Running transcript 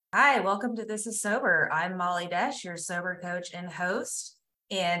Hi, welcome to This is Sober. I'm Molly Desch, your sober coach and host.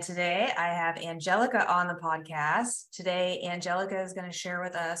 And today I have Angelica on the podcast. Today, Angelica is going to share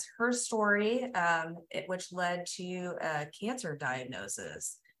with us her story, which led to a cancer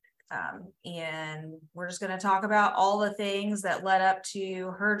diagnosis. And we're just going to talk about all the things that led up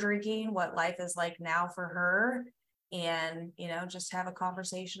to her drinking, what life is like now for her, and, just have a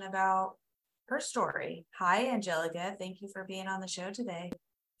conversation about her story. Hi, Angelica. Thank you for being on the show today.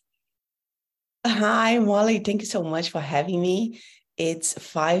 Hi, Molly. Thank you so much for having me. It's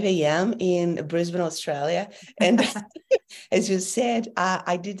 5 a.m. in Brisbane, Australia. And as you said,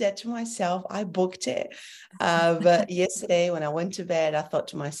 I did that to myself. I booked it. But yesterday, when I went to bed, I thought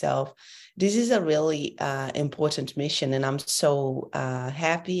to myself, this is a really important mission. And I'm so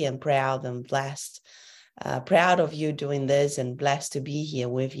happy and proud and blessed. Proud of you doing this and blessed to be here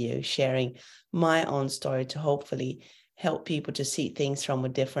with you, sharing my own story to hopefully help people to see things from a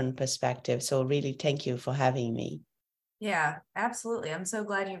different perspective. So really thank you for having me. Yeah, absolutely. I'm so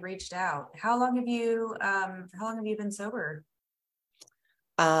glad you reached out. How long have you been sober?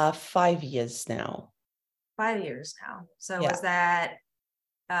 5 years now. 5 years now. So was Yeah.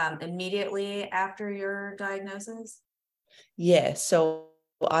 that immediately after your diagnosis? Yeah. So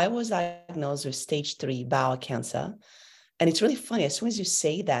I was diagnosed with stage 3 bowel cancer. And it's really funny. As soon as you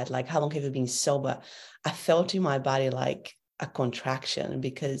say that, like, how long have you been sober? I felt in my body like a contraction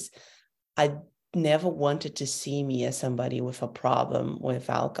because I never wanted to see me as somebody with a problem with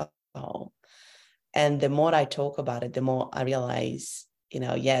alcohol. And the more I talk about it, the more I realize,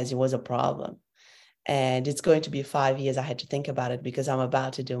 yes, it was a problem. And it's going to be 5 years. I had to think about it because I'm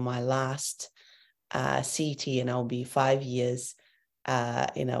about to do my last CT and I'll be 5 years,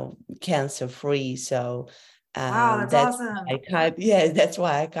 cancer free. So Wow, that's that's awesome. I kind yeah, that's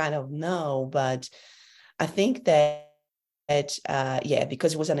why I kind of know. But I think that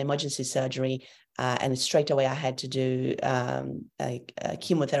because it was an emergency surgery, and straight away I had to do like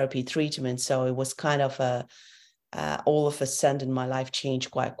chemotherapy treatment. So it was kind of all of a sudden my life changed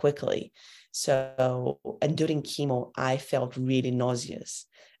quite quickly. So, and during chemo, I felt really nauseous.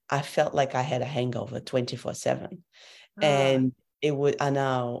 I felt like I had a hangover 24/7. Ugh. And I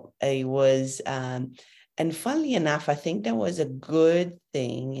know it was, and funnily enough, I think that was a good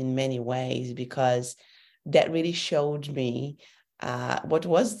thing in many ways because that really showed me what it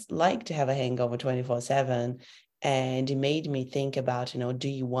was like to have a hangover 24/7. And it made me think about, do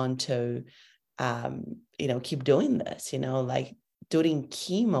you want to, keep doing this, like during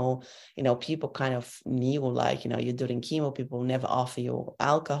chemo, people kind of knew like, you're doing chemo, people never offer you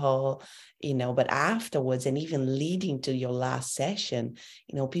alcohol, but afterwards and even leading to your last session,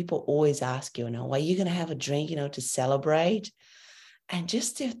 people always ask you, are you going to have a drink, to celebrate? And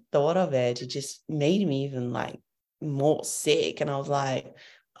just the thought of it, it just made me even like more sick. And I was like,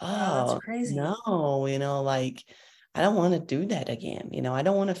 Oh, that's oh, crazy. no, like, I don't want to do that again. I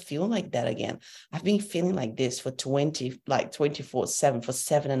don't want to feel like that again. I've been feeling like this for 24/7 for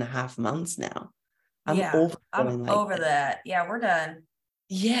 7.5 months now. I'm Yeah, over I'm feeling like over that. that. Yeah, we're done.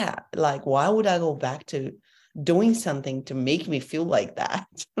 Yeah. Like, why would I go back to doing something to make me feel like that?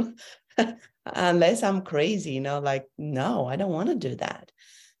 Unless I'm crazy, like, no, I don't want to do that. Now,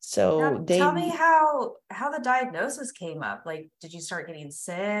 So tell me how the diagnosis came up. Like, did you start getting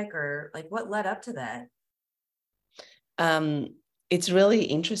sick, or like what led up to that? um, it's really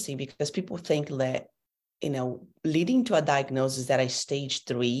interesting because people think that, leading to a diagnosis that I stage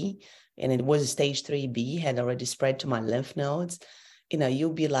 3, and it was stage 3B, had already spread to my lymph nodes,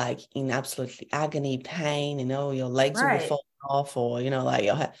 you'll be like in absolutely agony, pain, your legs will be Right. falling off, or,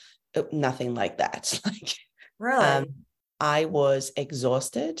 like nothing like that. Like, um, Really? I was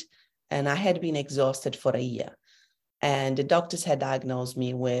exhausted, and I had been exhausted for a year. And the doctors had diagnosed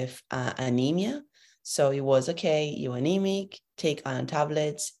me with anemia. So it was, okay, you're anemic, take iron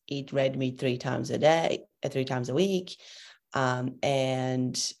tablets, eat red meat 3 times a day, 3 times a week.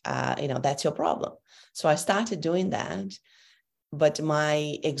 That's your problem. So I started doing that, but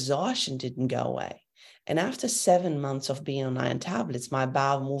my exhaustion didn't go away. And after 7 months of being on iron tablets, my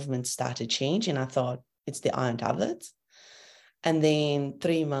bowel movement started changing. I thought, it's the iron tablets. And then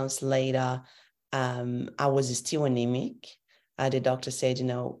 3 months later, I was still anemic. The doctor said,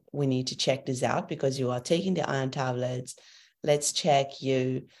 we need to check this out because you are taking the iron tablets. Let's check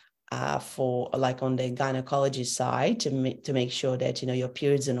you for like on the gynecology side to make sure that, your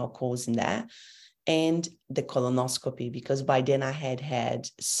periods are not causing that. And the colonoscopy, because by then I had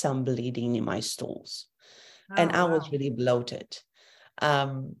some bleeding in my stools and Oh, I was wow. really bloated.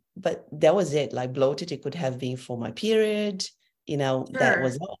 But that was it. Like, bloated, it could have been for my period, that Sure.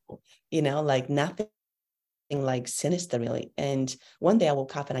 was all, like nothing like sinister, really. And one day I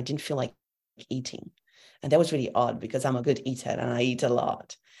woke up and I didn't feel like eating. And that was really odd because I'm a good eater and I eat a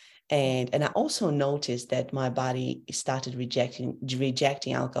lot. And I also noticed that my body started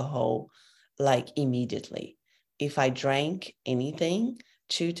rejecting alcohol like immediately. If I drank anything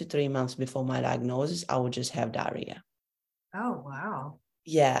 2 to 3 months before my diagnosis, I would just have diarrhea. Oh, wow.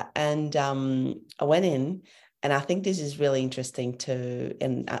 Yeah. And I went in, and I think this is really interesting too.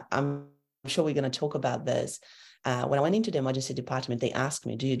 And I'm sure we're going to talk about this. When I went into the emergency department, they asked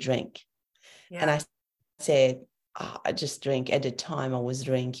me, "Do you drink?" And Yeah. I said, "Oh, I just drink." At the time, I was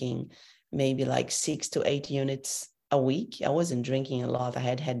drinking maybe like 6 to 8 units a week. I wasn't drinking a lot. I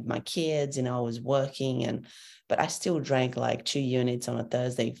had my kids, I was working, but I still drank like 2 units on a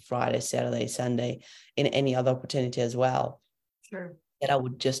Thursday, Friday, Saturday, Sunday, in any other opportunity as well. Sure. That I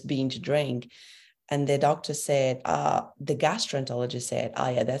would just binge drink. And the doctor said, the gastroenterologist said, "Oh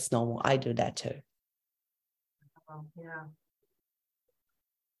yeah, that's normal. I do that too." Oh, yeah.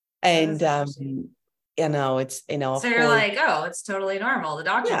 That is And interesting. it's So of you're course, like, oh, it's totally normal. The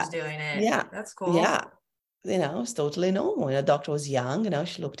doctor's yeah, doing it. yeah, That's cool. yeah. It's totally normal. The doctor was young,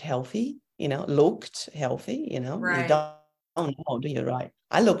 she looked healthy, looked healthy, you Right. don't know, do you? Right.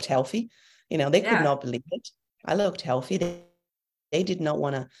 I looked healthy, they could Yeah. not believe it. I looked healthy. They did not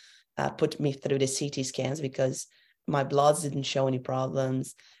want to put me through the CT scans because my bloods didn't show any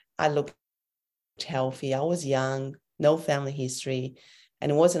problems. I looked healthy. I was young, no family history.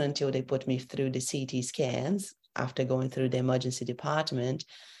 And it wasn't until they put me through the CT scans after going through the emergency department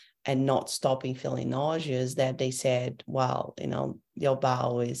and not stopping feeling nauseous that they said, "Well, your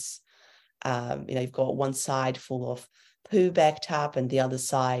bowel is, you've got one side full of poo backed up and the other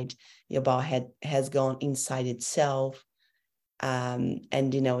side, your bowel has gone inside itself." And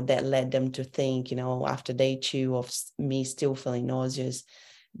that led them to think, after day 2 of me still feeling nauseous,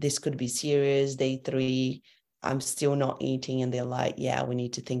 this could be serious. Day 3, I'm still not eating, and they're like, "Yeah, we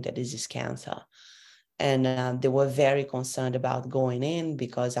need to think that this is cancer." And they were very concerned about going in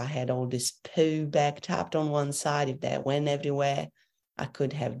because I had all this poo backed up on one side. If that went everywhere, I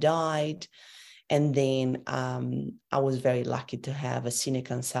could have died. And then I was very lucky to have a senior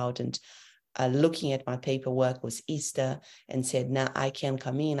consultant looking at my paperwork, was Easter, and said, "Now I can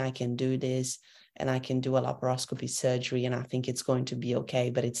come in, I can do this, and I can do a laparoscopy surgery, and I think it's going to be okay,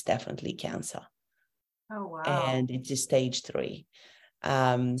 but it's definitely cancer. Oh, wow. And it's stage 3." So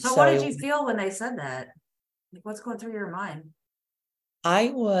what So did you feel when they said that? Like, what's going through your mind? I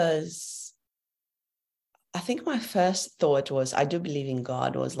think my first thought was, I do believe in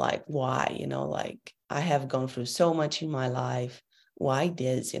God, was like, why? Like, I have gone through so much in my life. Why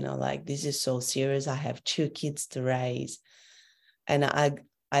this? Like, this is so serious. I have 2 kids to raise. And I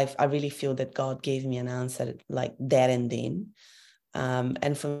really feel that God gave me an answer like that and then.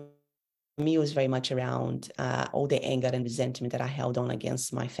 And for me, it was very much around all the anger and resentment that I held on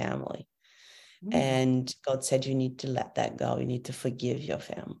against my family. Mm. And God said, "You need to let that go. You need to forgive your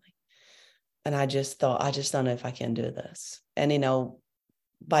family." And I just thought, I just don't know if I can do this. And,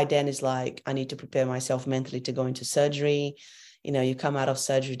 by then it's like, I need to prepare myself mentally to go into surgery. You come out of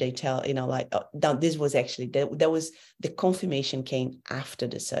surgery, they tell, like, oh, this was actually, there was, the confirmation came after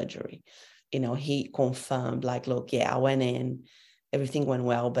the surgery. He confirmed, like, "Look, yeah, I went in, everything went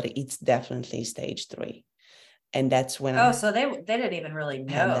well, but it's definitely stage 3." And that's when Oh, I so they didn't even really had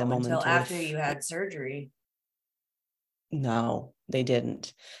that know until moment after of, you had surgery. no, they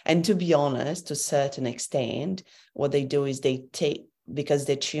didn't. And to be honest, to a certain extent, what they do is they take, because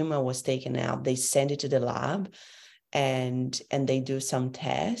the tumor was taken out, they send it to the lab, and they do some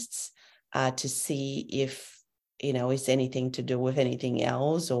tests to see if it's anything to do with anything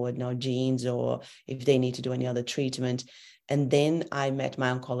else, or no genes, or if they need to do any other treatment. And then I met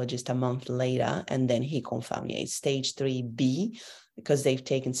my oncologist a month later, and then he confirmed, yeah, it's stage 3B, because they've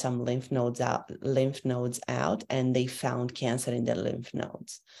taken some lymph nodes out, and they found cancer in the lymph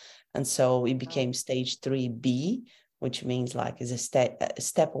nodes. And so it Oh, became stage 3B, which means like is a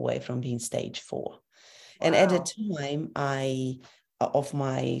step away from being stage 4. And at the wow. time of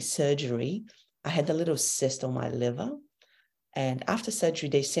my surgery, I had a little cyst on my liver. And after surgery,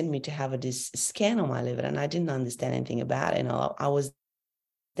 they sent me to have this scan on my liver, and I didn't understand anything about it. And I was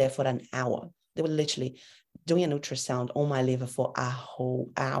there for an hour. They were literally doing an ultrasound on my liver for a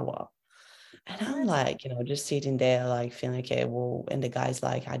whole hour. And I'm What? like, just sitting there, like feeling, okay, well, and the guy's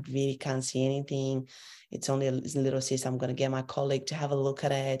like, "I really can't see anything. It's only a little cyst. I'm going to get my colleague to have a look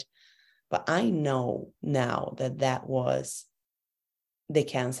at it." But I know now that was the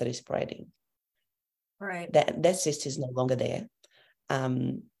cancer is spreading. Right. That cyst is no longer there.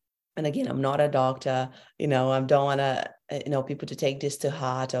 Um, and again, I'm not a doctor. I don't want to, people to take this to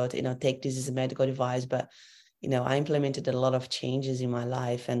heart, or to, take this as a medical device. But I implemented a lot of changes in my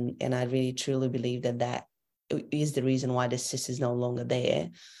life, and I really truly believe that is the reason why the cyst is no longer there.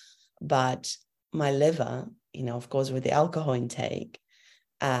 But my liver, of course, with the alcohol intake,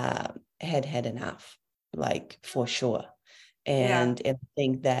 had enough, like for sure. Yeah. And I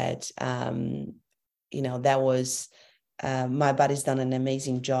think that, that was, my body's done an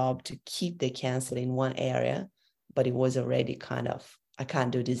amazing job to keep the cancer in one area, but it was already kind of, I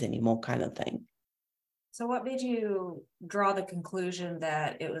can't do this anymore kind of thing. So what made you draw the conclusion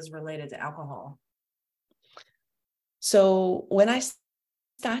that it was related to alcohol? So when I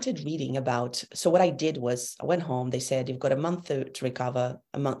started reading about, so what I did was I went home, they said, you've got a month to recover,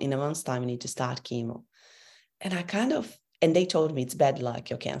 in a month's time, you need to start chemo. And and they told me it's bad luck,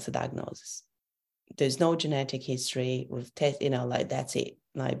 your cancer diagnosis. There's no genetic history with test, like that's it,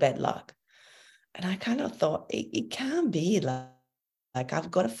 like bad luck. And I kind of thought it can't be like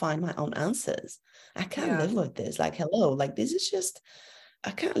I've got to find my own answers. I can't Yeah. live with this. Like, hello, like this is just,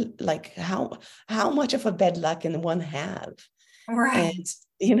 I can't, like how much of a bad luck can one have? And, Right.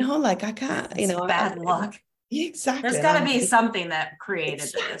 like I can't, It's bad luck. exactly. There's And got to I'm be like, something that created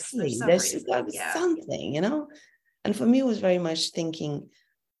this. There's exactly, some there's just reason. got to be Yeah. something. And for me, it was very much thinking,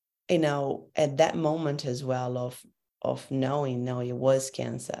 at that moment as well of knowing, no, it was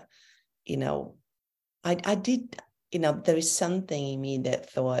cancer, I did, there is something in me that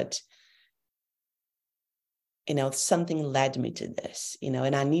thought, something led me to this,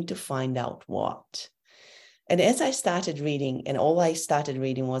 and I need to find out what. And as I started reading, and all I started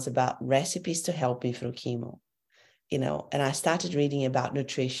reading was about recipes to help me through chemo, and I started reading about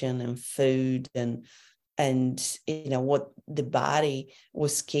nutrition and food and what the body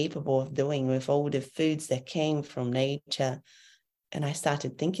was capable of doing with all the foods that came from nature. And I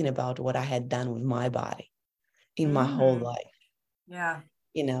started thinking about what I had done with my body in my whole Mm, life. yeah.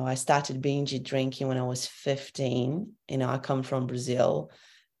 I started binge drinking when I was 15. I come from Brazil,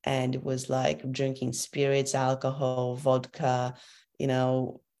 and it was like drinking spirits, alcohol, vodka,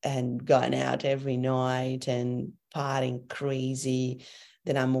 and going out every night and partying crazy.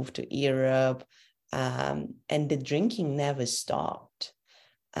 Then I moved to Europe, and the drinking never stopped,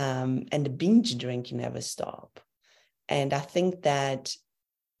 and the binge drinking never stopped. And I think that,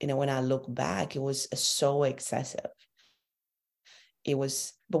 when I look back, it was so excessive. It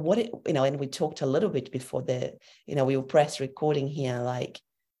was, but what it, and we talked a little bit before we will press recording here, like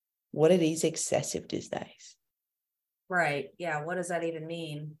what it is excessive these days. Right. Yeah. What does that even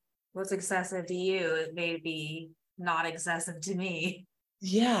mean? What's excessive to you? It may be not excessive to me.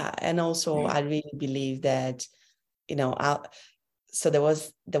 Yeah. And also I really believe that, so there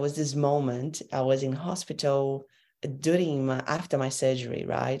was this moment I was in hospital after my surgery,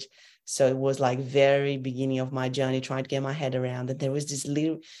 right? So it was like very beginning of my journey, trying to get my head around that there was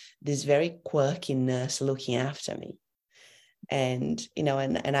this very quirky nurse looking after me. And,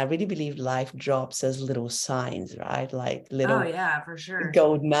 and I really believe life drops as little signs, right? Like Oh, little yeah, for sure.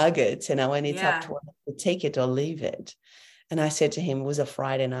 gold nuggets, and it's up Yeah. to us to take it or leave it. And I said to him, it was a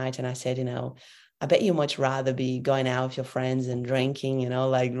Friday night, and I said, I bet you much rather be going out with your friends and drinking,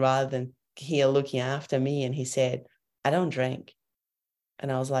 like rather than here looking after me. And he said, I don't drink.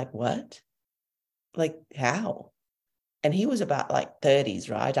 And I was like, what? Like, how? And he was about like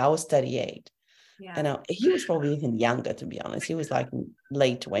 30s, right? I was 38. Yeah. And he was probably even younger, to be honest. He was like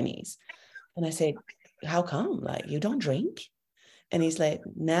late 20s. And I said, how come? Like, you don't drink? And he's like,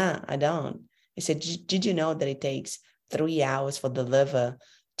 nah, I don't. He said, did you know that it takes 3 hours for the liver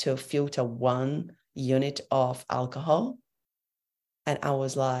to filter 1 unit of alcohol? And I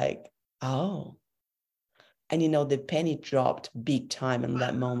was like, oh. And, the penny dropped big time in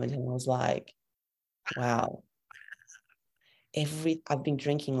that moment. And I was like, wow. I've been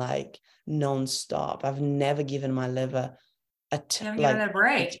drinking like nonstop. I've never given my liver You haven't given it a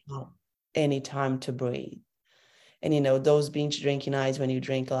break. any time to breathe. And, those binge drinking nights when you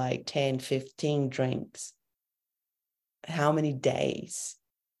drink like 10, 15 drinks, how many days,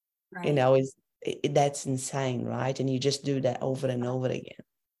 Right. that's insane, right? And you just do that over and over again.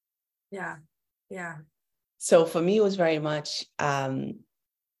 Yeah. Yeah. So for me, it was very much, I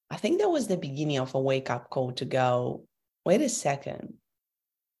think that was the beginning of a wake-up call to go, wait a second,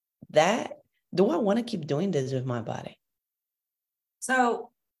 do I want to keep doing this with my body? So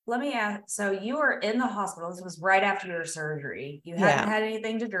let me ask, so you were in the hospital. This was right after your surgery. You hadn't Yeah. had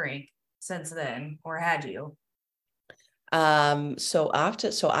anything to drink since then, or had you? So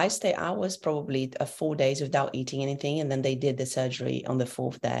I was probably 4 days without eating anything. And then they did the surgery on the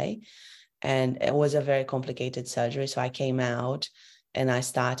fourth day. And it was a very complicated surgery. So I came out and I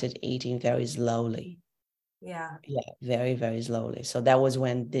started eating very slowly. Yeah. Yeah, very, very slowly. So that was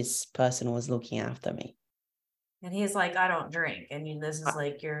when this person was looking after me. And he's like, I don't drink. And this is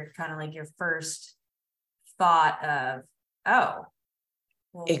like your kind of like your first thought of, oh,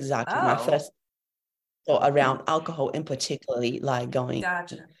 well, Exactly. My oh, first thought around alcohol in particularly, like going,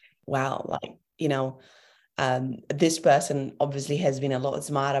 gotcha. wow, like, this person obviously has been a lot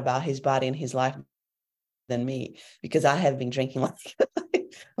smarter about his body and his life than me, because I have been drinking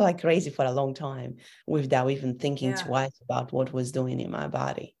like crazy for a long time without even thinking Yeah. twice about what was doing in my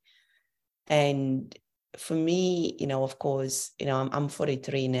body. And for me, of course, I'm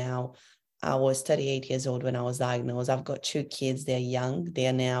 43 now. I was 38 years old when I was diagnosed. I've got two kids. They're young.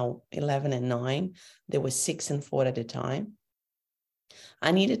 They're now 11 and 9. They were 6 and 4 at the time.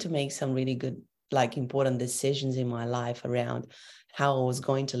 I needed to make some really good, like important decisions in my life around how I was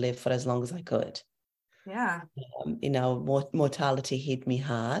going to live for as long as I could. Yeah. Mortality hit me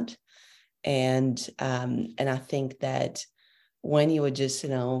hard. And I think that when you were just,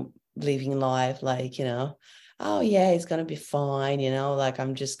 living life like, oh yeah, it's going to be fine, like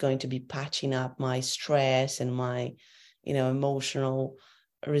I'm just going to be patching up my stress and my, emotional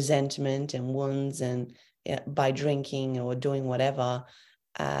resentment and wounds, and by drinking or doing whatever,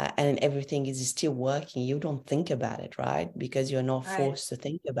 and everything is still working, you don't think about it, right? Because you're not Right. forced to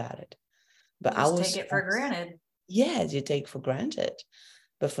think about it. You But I just take was it for forced. granted. Yes, you take for granted.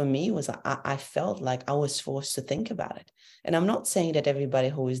 But for me, it was I felt like I was forced to think about it. And I'm not saying that everybody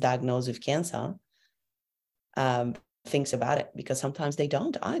who is diagnosed with cancer um, thinks about it, because sometimes they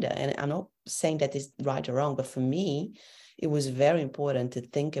don't either. And I'm not saying that is right or wrong, but for me, it was very important to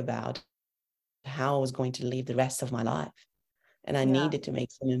think about how I was going to live the rest of my life. And I Yeah. needed to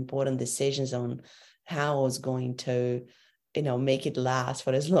make some important decisions on how I was going to, make it last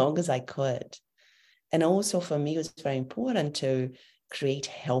for as long as I could. And also for me, it was very important to create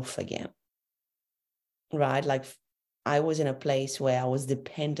health again, right? Like I was in a place where I was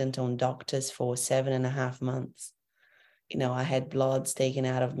dependent on doctors for 7.5 months. I had bloods taken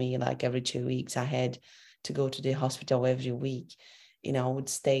out of me like every 2 weeks. I had to go to the hospital every week. I would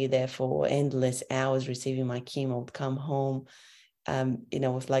stay there for endless hours receiving my chemo, would come home,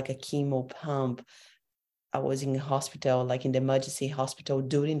 with like a chemo pump. I was in the hospital, like in the emergency hospital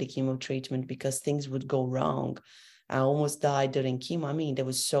during the chemo treatment, because things would go wrong. I almost died during chemo. I mean, there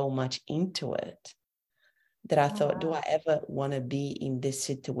was so much into it that I Oh, thought, do wow. I ever want to be in this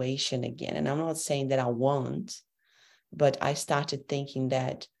situation again? And I'm not saying that I won't, but I started thinking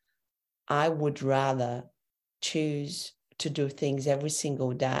that I would rather choose to do things every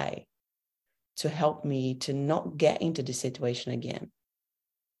single day to help me to not get into the situation again,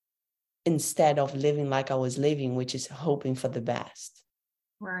 instead of living like I was living, which is hoping for the best.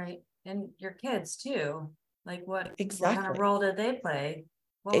 Right. And your kids too. Like what kind of Exactly. role did they play?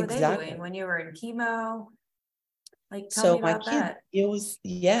 What were they doing Exactly. when you were in chemo? Like tell me So my about kids, that.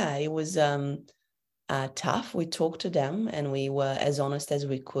 it was tough. We talked to them and we were as honest as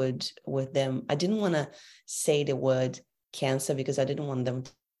we could with them. I didn't want to say the word cancer because I didn't want them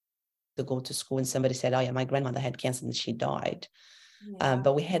to go to school and somebody said, oh yeah, my grandmother had cancer and she died. Yeah.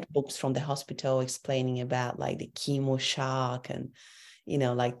 But we had books from the hospital explaining about like the chemo shock and,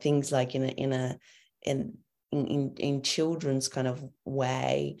 like things like in children's kind of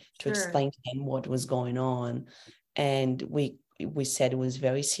way to Sure. explain to them what was going on. And we said it was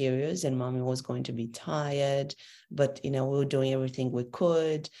very serious and mommy was going to be tired, but we were doing everything we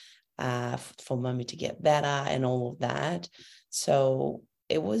could for mommy to get better and all of that. So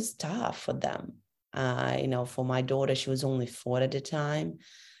it was tough for them. For my daughter, she was only 4 at the time.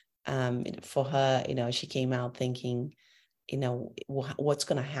 For her, she came out thinking, what's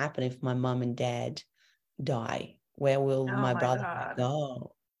going to happen if my mom and dad die? Where will Oh my my brother God.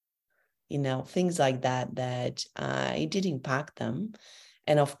 go? Things like that it did impact them.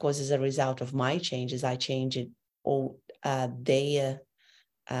 And of course, as a result of my changes, I changed it all their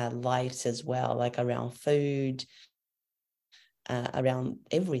lives as well, like around food, around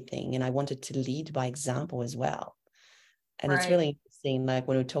everything. And I wanted to lead by example as well. And it's Right. really interesting, like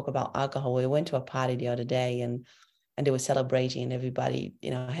when we talk about alcohol, we went to a party the other day and they were celebrating and everybody,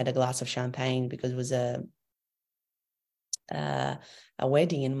 had a glass of champagne because it was a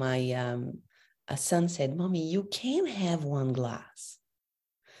wedding. And my a son said, Mommy, you can have one glass.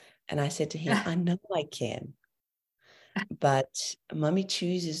 And I said to him, I know I can, but Mommy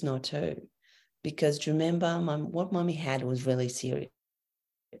chooses not to. Because remember, what Mommy had was really serious.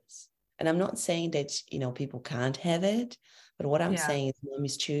 And I'm not saying that, people can't have it, but what I'm Yeah. saying is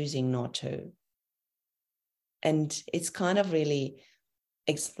Mommy's choosing not to. And it's kind of really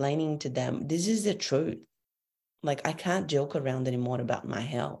explaining to them, this is the truth. Like, I can't joke around anymore about my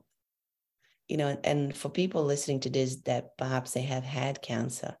health. And for people listening to this that perhaps they have had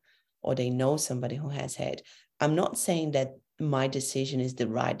cancer or they know somebody who has had, I'm not saying that my decision is the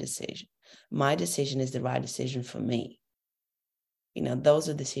right decision. My decision is the right decision for me. Those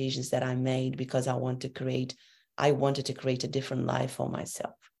are decisions that I made because I wanted to create a different life for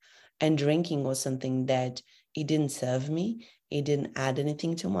myself. And drinking was something that it didn't serve me. It didn't add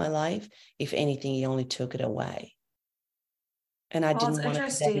anything to my life. If anything, it only took it away. And I Well, it's didn't want to do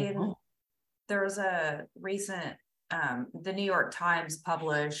that interesting. anymore. There was a recent, the New York Times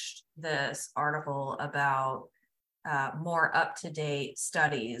published this article about more up-to-date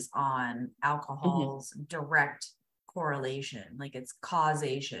studies on alcohol's direct correlation, like its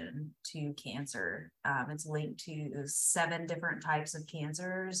causation to cancer. It's linked to 7 different types of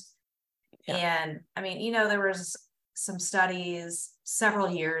cancers. Yeah. And I mean, there was some studies several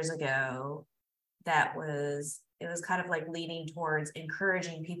years ago that it was kind of like leaning towards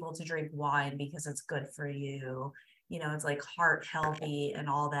encouraging people to drink wine because it's good for you. It's like heart healthy and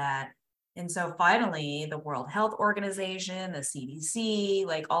all that. And so finally, the World Health Organization, the CDC,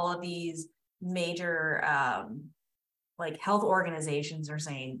 like all of these major like health organizations are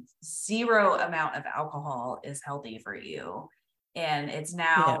saying 0 amount of alcohol is healthy for you. And it's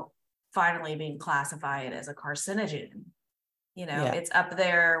now finally being classified as a carcinogen. It's up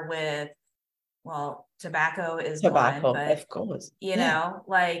there with, well, tobacco is one, but of course.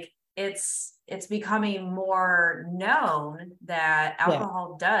 Like it's becoming more known that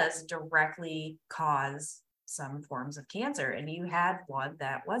alcohol does directly cause some forms of cancer. And you had one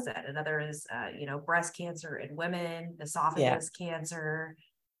that was that. Another is, breast cancer in women, esophagus cancer.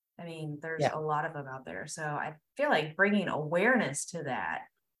 I mean, there's a lot of them out there. So I feel like bringing awareness to that,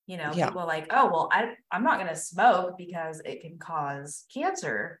 people are like, oh, well, I'm not going to smoke because it can cause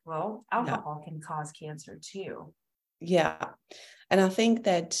cancer. Well, alcohol can cause cancer too. Yeah. And I think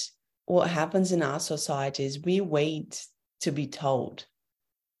that what happens in our society is we wait to be told,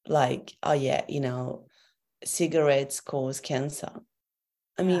 like, oh yeah, cigarettes cause cancer.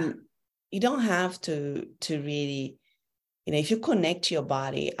 I mean, you don't have to really, if you connect to your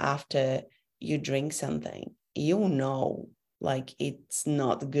body after you drink something, you'll know like it's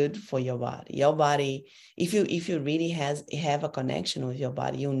not good for your body. Your body, if you really have a connection with your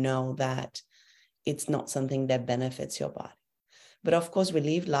body, you know that it's not something that benefits your body. But of course, we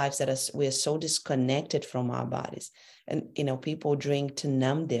live lives that we're so disconnected from our bodies. And, people drink to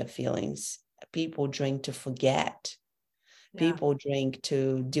numb their feelings. People drink to forget. People drink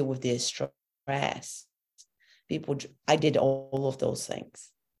to deal with their stress. I did all of those things.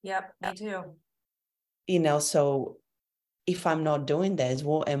 Yep, me too. So if I'm not doing this,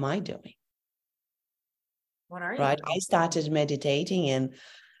 what am I doing? What are you right? doing? I started meditating and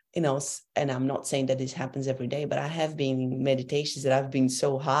and I'm not saying that this happens every day, but I have been meditations that I've been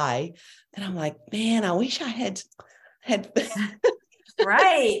so high that I'm like, man, I wish I had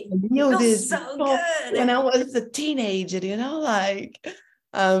right. knew this so good when I was a teenager, and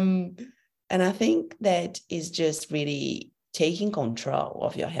I think that is just really taking control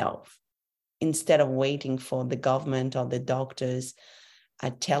of your health instead of waiting for the government or the doctors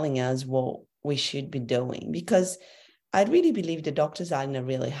telling us what we should be doing, because I really believe the doctors are in a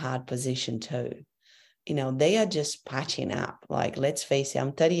really hard position too. They are just patching up. Like, let's face it,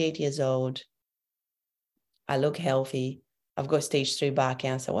 I'm 38 years old. I look healthy. I've got stage 3 bowel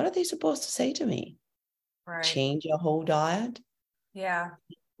cancer. What are they supposed to say to me? Right. Change your whole diet? Yeah.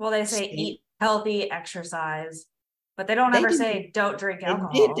 Well, they say eat healthy, exercise, but they don't ever say don't drink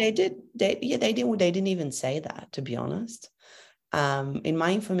alcohol. They didn't even say that, to be honest. In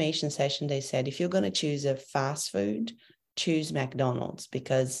my information session, they said, if you're going to choose a fast food, choose McDonald's,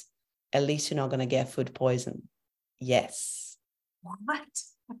 because at least you're not going to get food poison. Yes. What?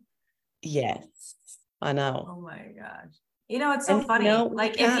 Yes, I know. Oh my gosh. It's so funny.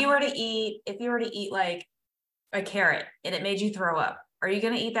 Like if you were to eat like a carrot and it made you throw up, are you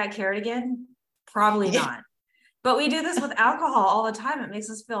going to eat that carrot again? Probably not. But we do this with alcohol all the time. It makes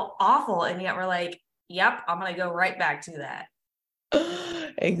us feel awful. And yet we're like, yep, I'm going to go right back to that.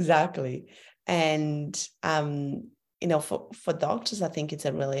 Exactly. And for doctors, I think it's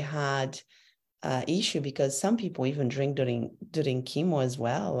a really hard issue, because some people even drink during chemo as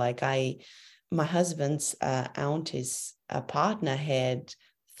well. Like my husband's auntie's partner had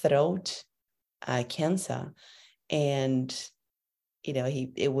throat cancer, and it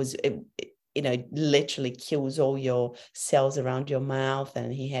literally kills all your cells around your mouth,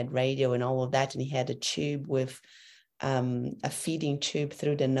 and he had radio and all of that, and he had a tube with a feeding tube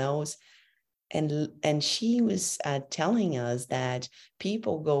through the nose. And she was telling us that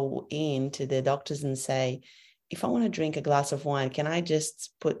people go into the doctors and say, if I want to drink a glass of wine, can I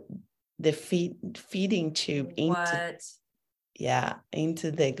just put the feeding tube into? yeah, into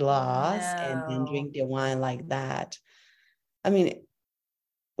the Oh glass and then no. drink the wine like that. I mean,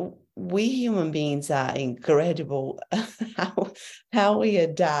 we human beings are incredible how, how we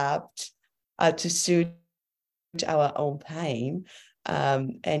adapt to suit our own pain.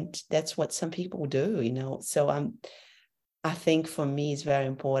 And that's what some people do, you know. So I think for me, it's very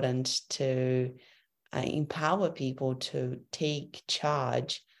important to empower people to take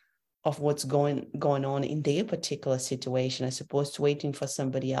charge of what's going on in their particular situation, as opposed to waiting for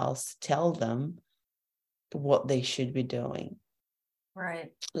somebody else to tell them what they should be doing. Right.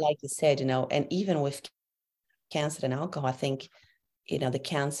 Like you said, you know, and even with cancer and alcohol, I think, you know, the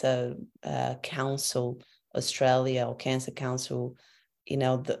Cancer Council Australia or Cancer Council, you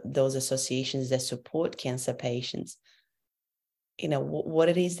know, those associations that support cancer patients, you know, what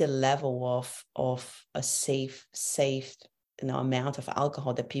it is the level of a safe, you know, amount of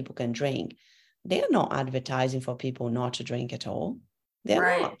alcohol that people can drink. They're not advertising for people not to drink at all. They're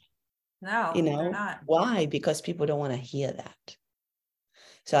Right. not, you No, they're know. not. Why? Because people don't want to hear that.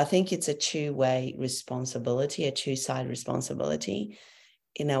 So I think it's a two-way responsibility, a two-side responsibility.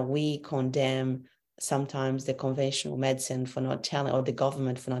 You know, we condemn sometimes the conventional medicine for not telling, or the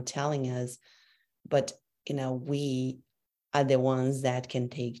government for not telling us, but, you know, we are the ones that can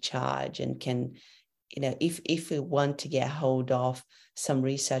take charge and can, you know, if we want to get hold of some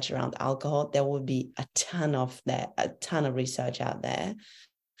research around alcohol, there will be a ton of research out there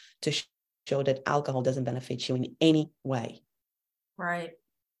to show that alcohol doesn't benefit you in any way. Right.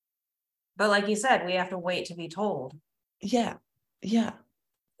 But like you said, we have to wait to be told. Yeah, yeah.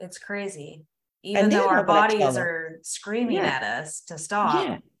 It's crazy. And Even though they're our not going to bodies tell us. are screaming Yeah, at us to stop.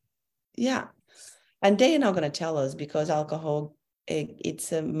 yeah, yeah. And they're not going to tell us because alcohol,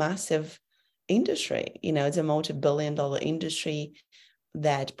 it's a massive industry. You know, it's a multi-billion-dollar industry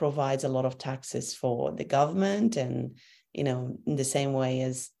that provides a lot of taxes for the government, and, you know, in the same way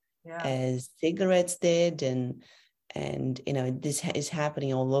Yeah. as cigarettes did, and you know, this is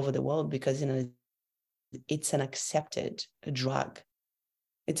happening all over the world because, you know, it's an accepted drug.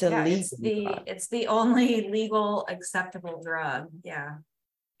 It's a Yeah, legal drug. it's the only legal acceptable drug. Yeah.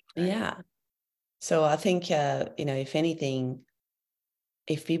 Right. Yeah. So I think, you know, if anything,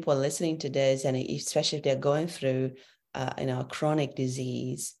 if people are listening to this, and especially if they're going through, you know, a chronic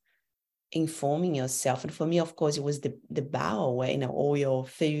disease, informing yourself. And for me, of course, it was the bowel, where, you know, all your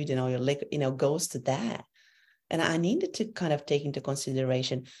food and all your liquor, you know, goes to that. And I needed to kind of take into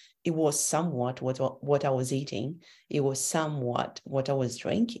consideration, it was somewhat what I was eating. It was somewhat what I was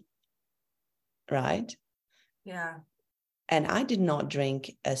drinking, right? Yeah. And I did not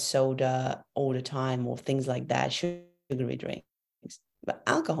drink a soda all the time or things like that, sugary drinks. But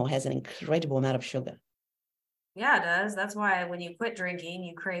alcohol has an incredible amount of sugar. Yeah, it does. That's why when you quit drinking,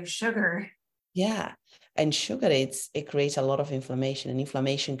 you crave sugar. Yeah. And sugar, it creates a lot of inflammation, and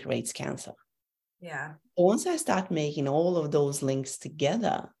inflammation creates cancer. Yeah. But once I start making all of those links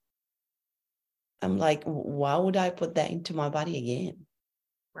together, I'm like, why would I put that into my body again?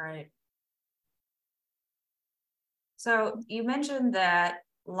 Right. So you mentioned that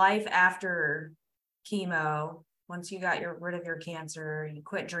life after chemo, once you got rid of your cancer, you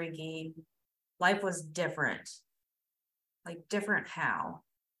quit drinking, life was different. Like different how?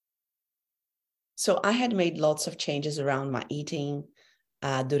 So I had made lots of changes around my eating.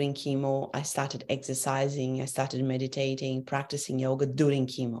 During chemo, I started exercising, I started meditating, practicing yoga during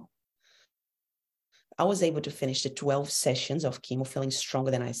chemo. I was able to finish the 12 sessions of chemo feeling stronger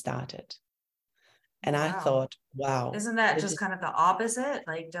than I started. And I Wow. thought, wow, Isn't that this just is, kind of the opposite?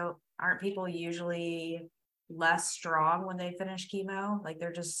 Like, aren't people usually less strong when they finish chemo? Like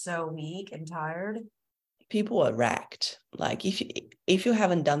they're just so weak and tired. people are wrecked. Like if you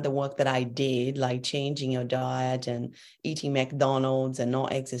haven't done the work that I did, like changing your diet and eating McDonald's and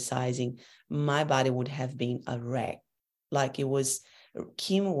not exercising, my body would have been a wreck. Like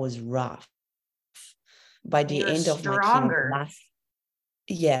chemo was rough. By And the you're end of my chemo, stronger.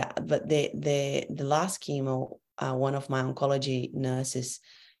 but the last chemo, one of my oncology nurses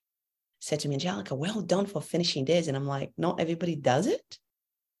said to me, Angelica, well done for finishing this. And I'm like, not everybody does it.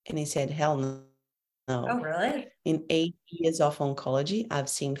 And he said, hell no. Oh, No. really? In 8 years of oncology, I've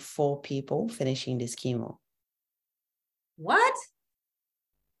seen 4 people finishing this chemo. What? What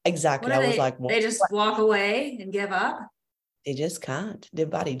Exactly. are I was like, they what? just walk away and give up? They just can't. Their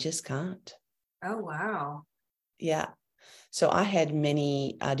body just can't. Oh, wow. Yeah. So I had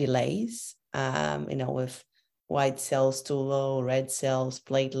many delays, you know, with white cells too low, red cells,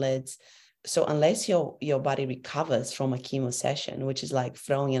 platelets. So unless your body recovers from a chemo session, which is like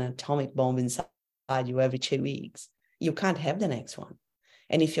throwing an atomic bomb inside you every 2 weeks, you can't have the next one.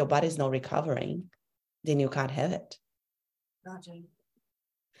 And if your body's not recovering, then you can't have it. Gotcha.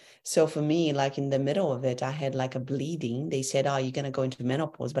 So for me, like in the middle of it, I had like a bleeding. They said, oh, you're going to go into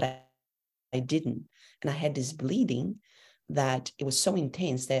menopause, but I didn't. And I had this bleeding that it was so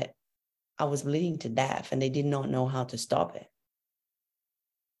intense that I was bleeding to death and they did not know how to stop it.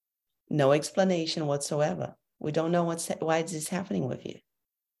 No explanation whatsoever. We don't know why is this happening with you.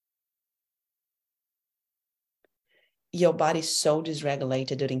 Your body's so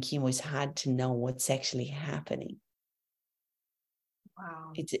dysregulated during chemo, it's hard to know what's actually happening.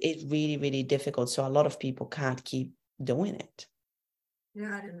 Wow. It's really, really difficult. So a lot of people can't keep doing it.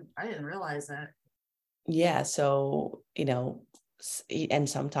 Yeah, I didn't realize that. Yeah. So, and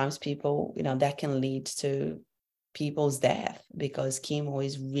sometimes people, that can lead to people's death because chemo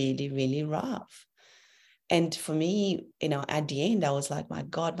is really, really rough. And for me, at the end, I was like, my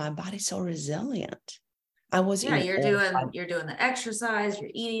God, my body's so resilient. I was Yeah, in awe. you're doing the exercise, you're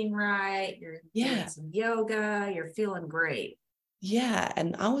eating right, you're doing some yoga, you're feeling great. Yeah.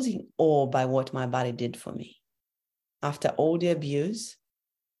 And I was in awe by what my body did for me. After all the abuse,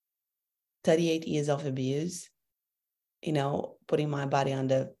 38 years of abuse, putting my body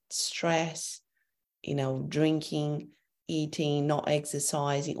under stress, drinking, eating, not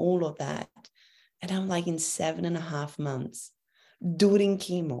exercising, all of that. And I'm like in 7.5 months during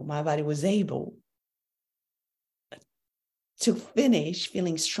chemo, my body was able to finish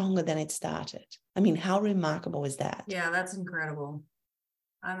feeling stronger than it started. I mean, how remarkable is that? Yeah, that's incredible.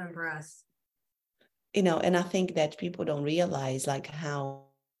 I'm impressed. And I think that people don't realize like how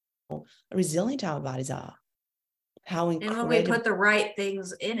resilient our bodies are. How incredible. And when we put the right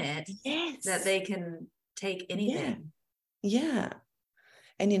things in it, yes, that they can take anything. Yeah.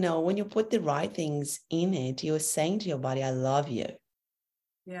 And when you put the right things in it, you're saying to your body, I love you.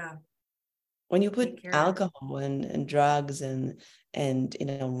 Yeah. When you put alcohol and drugs and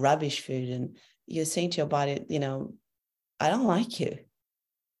rubbish food, and you're saying to your body, I don't like you.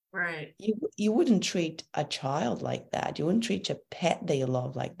 Right. You wouldn't treat a child like that. You wouldn't treat your pet that you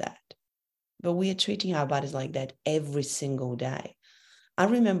love like that. But we are treating our bodies like that every single day. I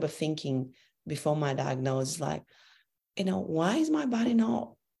remember thinking before my diagnosis, like, why is my body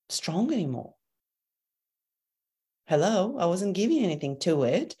not strong anymore? Hello, I wasn't giving anything to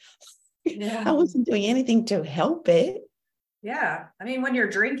it. Yeah. I wasn't doing anything to help it. Yeah. I mean, when you're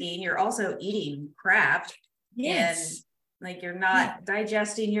drinking, you're also eating crap. Yes. And like you're not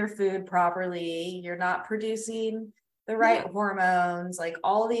digesting your food properly. You're not producing the right hormones. Like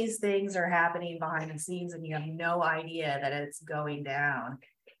all these things are happening behind the scenes and you have no idea that it's going down.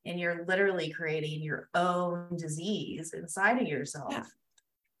 And you're literally creating your own disease inside of yourself. Yeah.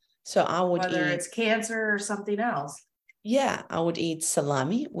 So I would whether it's cancer or something else. Yeah, I would eat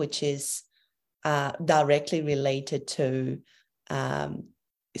salami, which is directly related to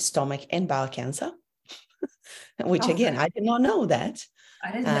stomach and bowel cancer, which again, I did not know that.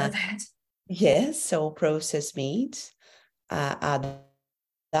 I didn't know that. Yes, so processed meats are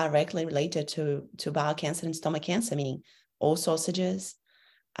directly related to bowel cancer and stomach cancer, meaning all sausages,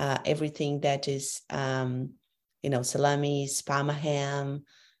 everything that is, salami, parma ham,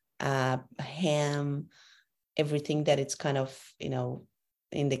 ham, everything that it's kind of,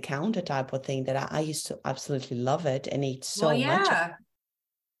 in the counter type of thing that I used to absolutely love it and eat so much.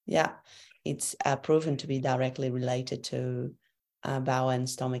 Yeah, it's proven to be directly related to bowel and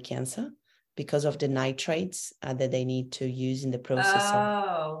stomach cancer because of the nitrates that they need to use in the process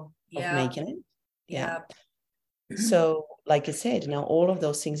of making it. Yeah. So, like I said, all of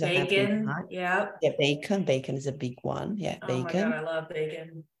those things are happening. Yeah, bacon is a big one. Yeah, bacon. Oh my God, I love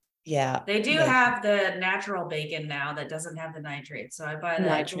bacon. Yeah. They do have the natural bacon now that doesn't have the nitrates. So I buy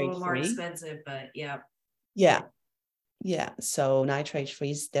that. It's a little more expensive, but yeah. Yeah. Yeah. So nitrate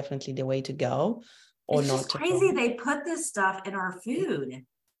free is definitely the way to go. Or it's not just crazy. They put this stuff in our food.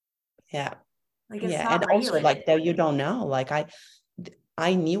 Yeah. Like it's not regulated. Also like that you don't know. Like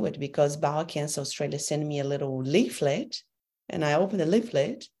I knew it because Bowel Cancer Australia sent me a little leaflet and I opened the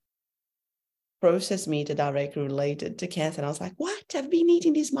leaflet. Processed meat are directly related to cancer. And I was like, what? I've been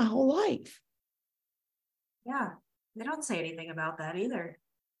eating this my whole life. Yeah. They don't say anything about that either.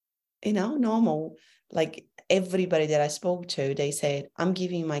 Normal. Like everybody that I spoke to, they said, I'm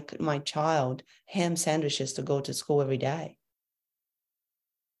giving my child ham sandwiches to go to school every day.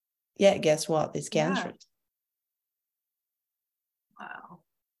 Yeah, guess what? It's cancerous. Wow.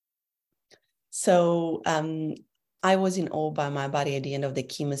 So I was in awe by my body at the end of the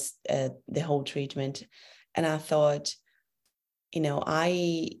chemo, the whole treatment. And I thought,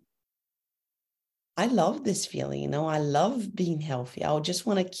 I love this feeling, I love being healthy. I would just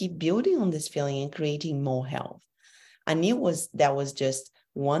want to keep building on this feeling and creating more health. I knew that was just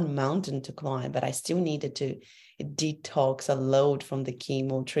one mountain to climb, but I still needed to detox a load from the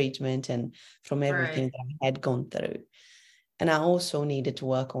chemo treatment and from everything Right. that I had gone through. And I also needed to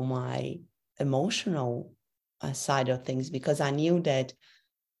work on my emotional side of things, because I knew that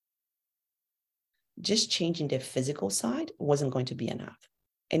just changing the physical side wasn't going to be enough.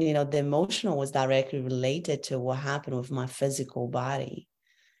 And, the emotional was directly related to what happened with my physical body.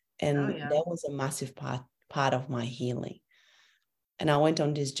 Oh And yeah. that was a massive part of my healing. And I went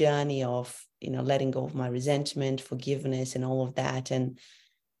on this journey of, letting go of my resentment, forgiveness, and all of that. And,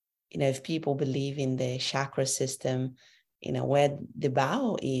 if people believe in the chakra system, where the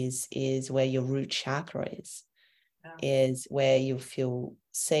bow is where your root chakra Yeah. is where you feel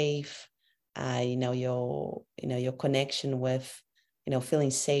safe. Your connection with,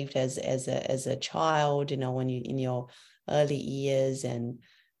 feeling safe as a child, when you in your early years, and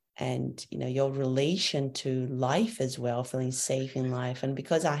your relation to life as well, feeling safe in life. And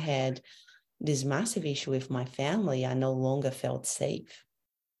because I had this massive issue with my family, I no longer felt safe.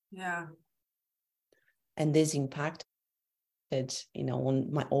 Yeah. And this impacted,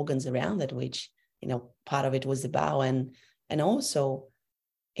 on my organs around it, which, part of it was the bowel. And also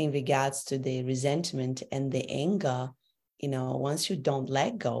in regards to the resentment and the anger, once you don't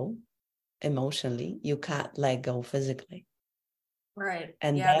let go emotionally, you can't let go physically. Right.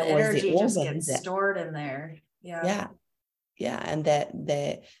 And Yeah. that The was the energy just organ gets that, stored in there. Yeah. yeah, yeah. And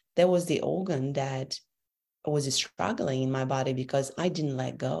that was the organ that was struggling in my body because I didn't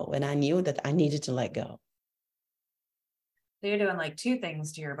let go. And I knew that I needed to let go. So you're doing like two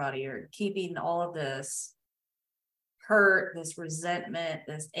things to your body. You're keeping all of this hurt, this resentment,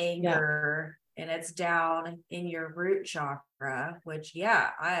 this Yeah. anger, and it's down in your root chakra, which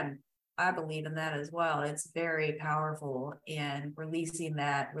I believe in that as well. It's very powerful, and releasing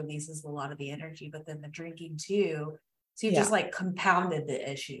that releases a lot of the energy, but then the drinking too. So you've just Yeah, like compounded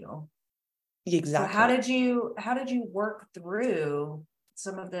the issue. So exactly. how did you work through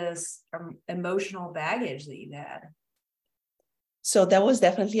some of this emotional baggage that you had? So that was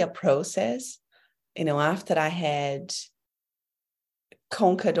definitely a process. After I had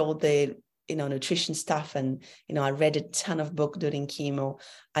conquered all the, nutrition stuff, and, I read a ton of books during chemo,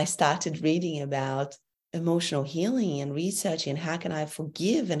 I started reading about emotional healing and researching how can I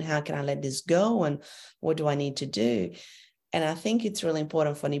forgive and how can I let this go and what do I need to do. And I think it's really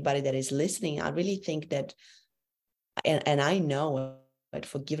important for anybody that is listening. I really think that, and I know that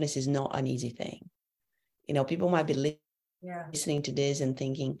forgiveness is not an easy thing. People might be Yeah. listening to this and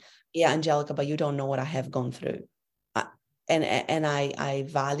thinking, yeah, Angelica, but you don't know what I have gone through. I, and I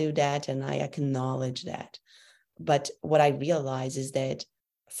value that and I acknowledge that. But what I realize is that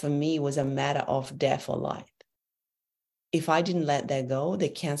for me, it was a matter of death or life. If I didn't let that go, the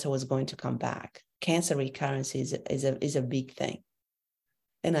cancer was going to come back. Cancer recurrence is a big thing.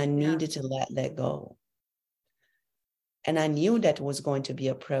 And I Yeah. needed to let that go. And I knew that was going to be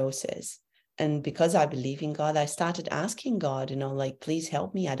a process. And because I believe in God, I started asking God, like, please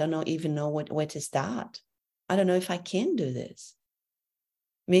help me. I don't even know where to start. I don't know if I can do this.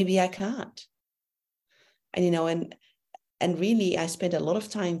 Maybe I can't. And really, I spent a lot of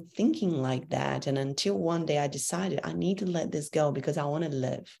time thinking like that. And until one day I decided I need to let this go because I want to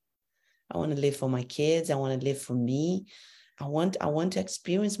live. I want to live for my kids. I want to live for me. I want to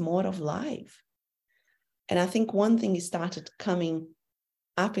experience more of life. And I think one thing started coming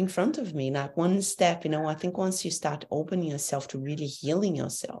up in front of me, like one step, I think once you start opening yourself to really healing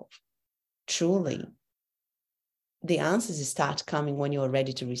yourself, truly, the answers start coming when you're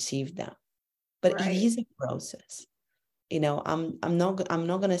ready to receive them. But it Right. is a process. I'm not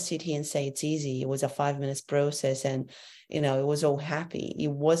going to sit here and say it's easy. It was a 5 minutes process and, it was all happy.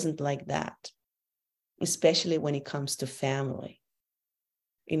 It wasn't like that, especially when it comes to family.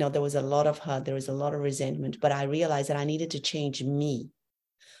 There was a lot of hurt, there was a lot of resentment, but I realized that I needed to change me.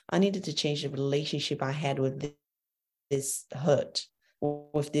 I needed to change the relationship I had with this hurt,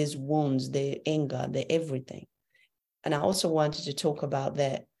 with these wounds, the anger, the everything. And I also wanted to talk about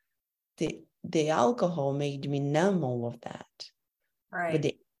that the alcohol made me numb all of that. But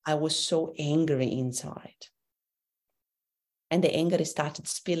Right. I was so angry inside. And the anger started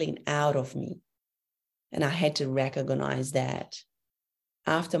spilling out of me. And I had to recognize that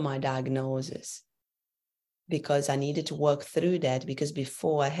after my diagnosis, because I needed to work through that, because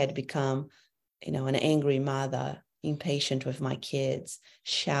before I had become, an angry mother, impatient with my kids,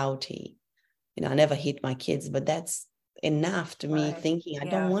 shouty. I never hit my kids, but that's enough to me Right. thinking, I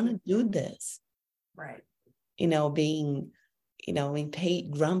don't Yeah. want to do this. Right. Being,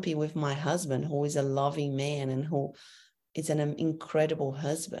 grumpy with my husband, who is a loving man and who is an incredible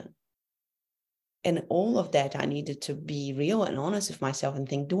husband. And all of that, I needed to be real and honest with myself and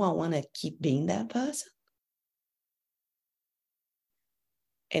think, do I want to keep being that person?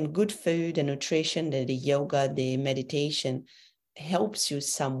 And good food and nutrition, the yoga, the meditation helps you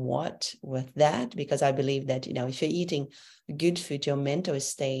somewhat with that, because I believe that, if you're eating good food, your mental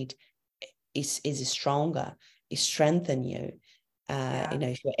state is stronger, it strengthens you.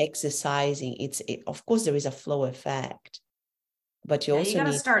 If you're exercising, of course there is a flow effect, but you Yeah, you also got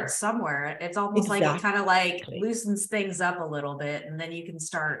to need start somewhere. It's almost like it kind of like loosens things up a little bit, and then you can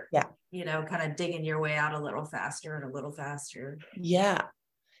start, kind of digging your way out a little faster and a little faster. Yeah,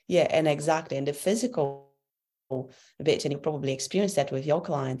 and exactly. And the physical bit, and you probably experience that with your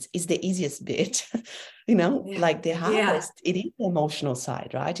clients, is the easiest bit. Like the hardest, it is the emotional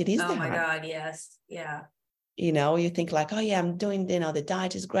side, right? It is oh the my hard. God, yes. Yeah. You think like, oh yeah, I'm doing, the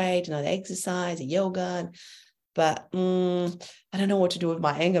diet is great, the exercise, the yoga, but I don't know what to do with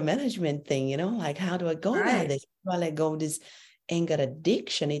my anger management thing, like, how do I go about this? How do I let go of this anger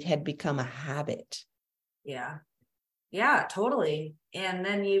addiction? It had become a habit. Yeah, totally. And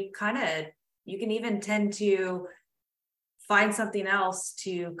then you can even tend to find something else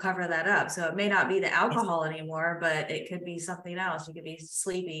to cover that up. So it may not be the alcohol anymore, but it could be something else. It could be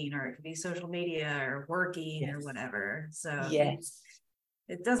sleeping, or it could be social media, or working, or whatever. So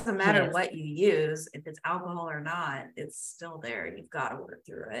it doesn't matter what you use. If it's alcohol or not, it's still there. You've got to work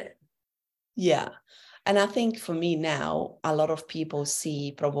through it. Yeah. And I think for me now, a lot of people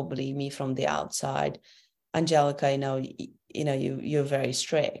see probably me from the outside. Angelica, you're very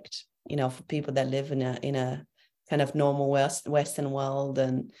strict, for people that live in a kind of normal Western world,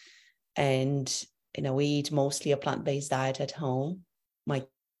 and we eat mostly a plant-based diet at home, my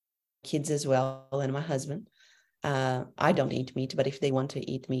kids as well, and my husband. I don't eat meat, but if they want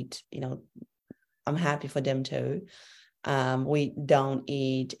to eat meat, I'm happy for them to. We don't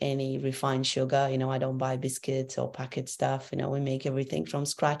eat any refined sugar. I don't buy biscuits or packet stuff. We make everything from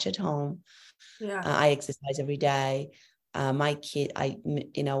scratch at home. I exercise every day. My kid,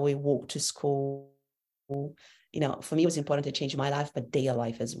 we walk to school. For me, it was important to change my life, but their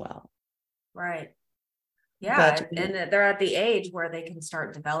life as well. Right. Yeah. And they're at the age where they can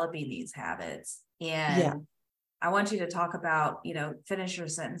start developing these habits. And I want you to talk about, finish your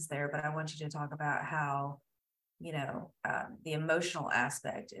sentence there, but I want you to talk about how, the emotional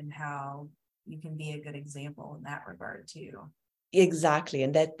aspect, and how you can be a good example in that regard too. Exactly.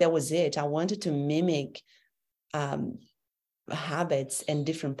 And that was it. I wanted to mimic habits and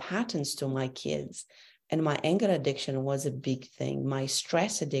different patterns to my kids. And my anger addiction was a big thing. My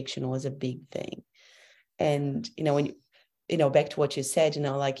stress addiction was a big thing. And, when back to what you said,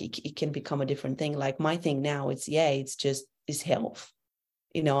 like it can become a different thing. Like my thing now, it's health.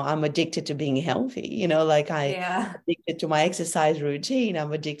 I'm addicted to being healthy, like addicted to my exercise routine.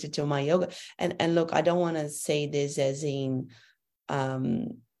 I'm addicted to my yoga. And look, I don't want to say this as in,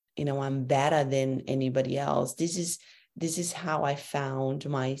 I'm better than anybody else. This is how I found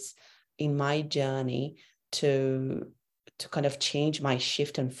in my journey to kind of change my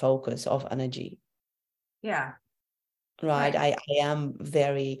shift and focus of energy. Yeah. Right. I am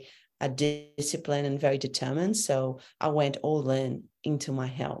very disciplined and very determined. So I went all in into my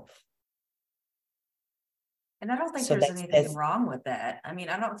health. And I don't think there's anything wrong with that. I mean,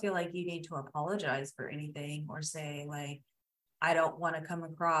 I don't feel like you need to apologize for anything or say like, I don't want to come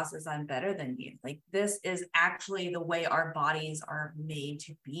across as I'm better than you. Like, this is actually the way our bodies are made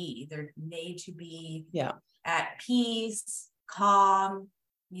to be. They're made to be at peace, calm,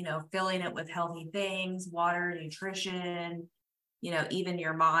 filling it with healthy things, water, nutrition, even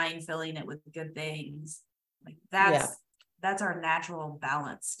your mind, filling it with good things. Like that's our natural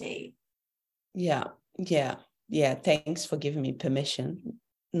balance state. Yeah. Thanks for giving me permission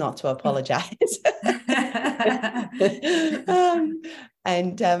not to apologize.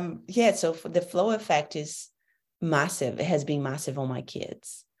 So for the flow effect is massive. It has been massive on my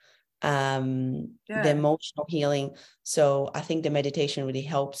kids. The emotional healing. So I think the meditation really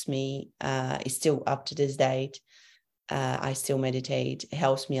helps me. It's still up to this date. I still meditate. It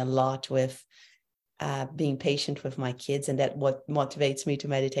helps me a lot with being patient with my kids, and that what motivates me to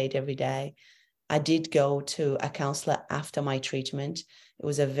meditate every day. I did go to a counselor after my treatment. It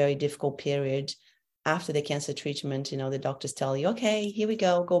was a very difficult period. After the cancer treatment, the doctors tell you, okay, here we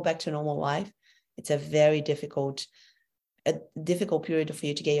go back to normal life. It's a very difficult period for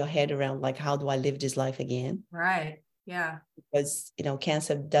you to get your head around, like, how do I live this life again? Right. Yeah. Because,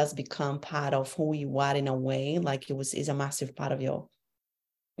 cancer does become part of who you are in a way, like is a massive part of your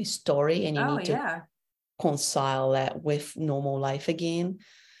story, and you need to reconcile that with normal life again.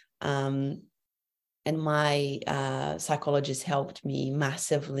 And my psychologist helped me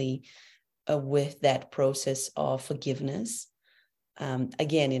massively with that process of forgiveness.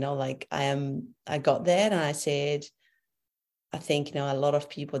 Again, like I got there and I said, I think, a lot of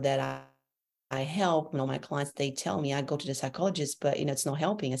people that I help, my clients, they tell me I go to the psychologist, but, it's not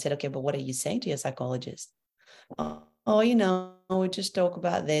helping. I said, okay, but what are you saying to your psychologist? We just talk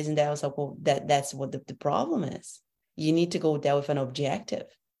about this and that. I was like, well, that's what the problem is. You need to go there with an objective.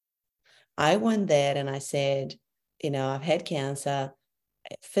 I went there and I said, I've had cancer.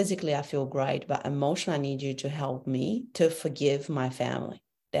 Physically, I feel great, but emotionally, I need you to help me to forgive my family.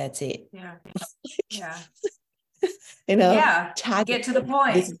 That's it. Yeah. Yeah. Target, get to the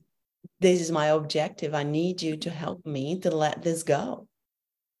point. This is my objective. I need you to help me to let this go.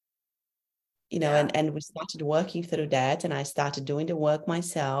 And we started working through that, and I started doing the work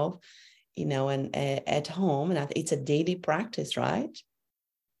myself, and at home, and it's a daily practice, right?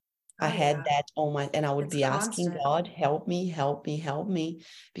 I had that and I would be asking God, help me, help me, help me,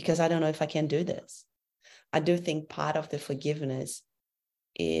 because I don't know if I can do this. I do think part of the forgiveness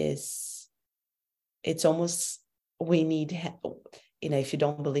is, it's almost, we need help. If you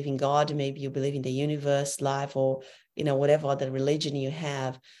don't believe in God, maybe you believe in the universe, life, or, whatever other religion you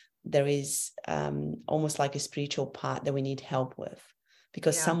have, there is almost like a spiritual part that we need help with,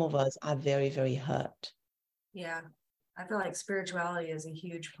 because some of us are very, very hurt. Yeah. I feel like spirituality is a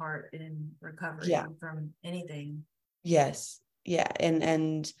huge part in recovery from anything. Yes. Yeah.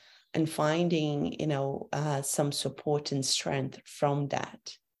 And finding, some support and strength from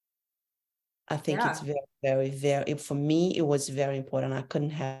that. I think it's very, very, very, for me, it was very important. I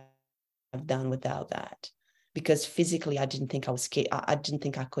couldn't have done without that, because physically, I didn't think I was scared. I didn't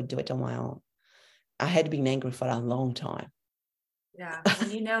think I could do it on my own. I had been angry for a long time. Yeah.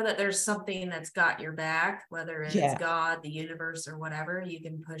 When you know that there's something that's got your back, whether it's God, the universe, or whatever, you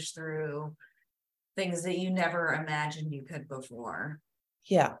can push through things that you never imagined you could before.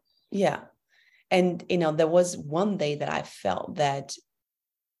 Yeah. Yeah. And, there was one day that I felt that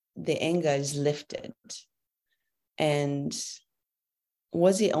the anger is lifted. And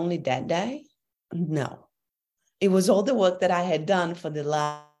was it only that day? No. It was all the work that I had done for the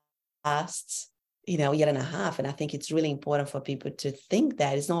last year and a half. And I think it's really important for people to think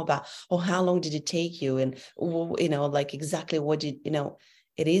that it's not about, how long did it take you? And, like exactly what did,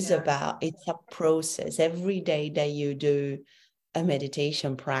 it is about, it's a process. Every day that you do a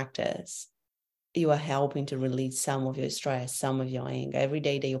meditation practice, you are helping to release some of your stress, some of your anger. Every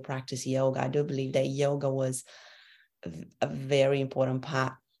day that you practice yoga, I do believe that yoga was a very important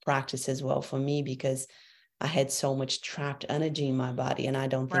practice as well for me, because I had so much trapped energy in my body, and I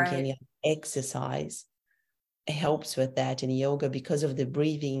don't think any exercise helps with that in yoga, because of the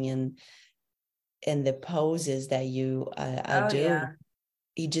breathing and the poses that you are doing.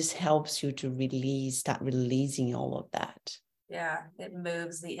 It just helps you to start releasing all of that. Yeah, it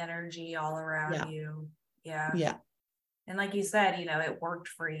moves the energy all around you. Yeah. Yeah. And like you said, it worked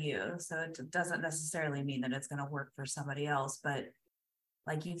for you. So it doesn't necessarily mean that it's going to work for somebody else. But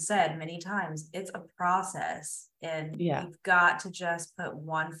like you've said many times, it's a process. And you've got to just put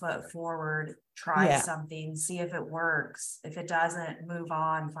one foot forward, try something, see if it works. If it doesn't, move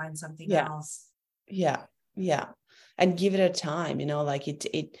on, find something else. Yeah. Yeah. And give it a time, like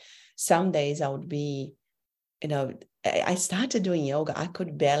it some days I would be, I started doing yoga. I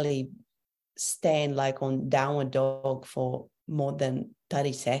could barely stand like on downward dog for more than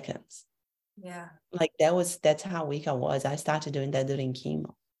 30 seconds. Yeah. Like that's how weak I was. I started doing that during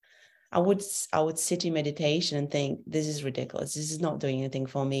chemo. I would sit in meditation and think, this is ridiculous. This is not doing anything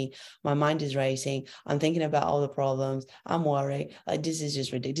for me. My mind is racing. I'm thinking about all the problems. I'm worried. Like, this is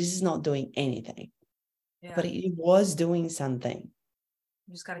just ridiculous. This is not doing anything. Yeah. But it was doing something.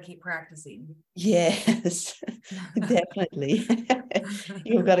 You just got to keep practicing. Yes, definitely.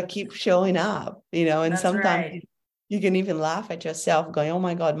 You've got to keep showing up, and that's sometimes you can even laugh at yourself going, oh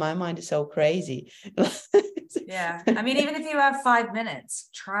my God, my mind is so crazy. Yeah. I mean, even if you have 5 minutes,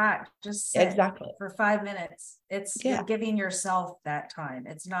 just sit for 5 minutes. You're giving yourself that time.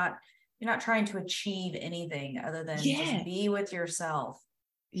 You're not trying to achieve anything other than just be with yourself.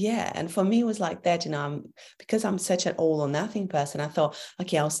 Yeah. And for me, it was like that, because I'm such an all or nothing person, I thought,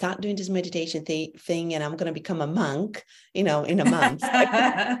 okay, I'll start doing this meditation thing and I'm going to become a monk, in a month.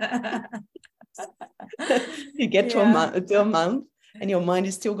 You get to a month and your mind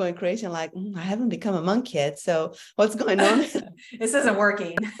is still going crazy and like, I haven't become a monk yet. So what's going on? This isn't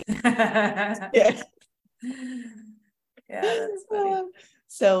working. Yeah, that's funny.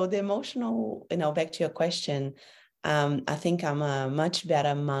 So the emotional, back to your question, I think I'm a much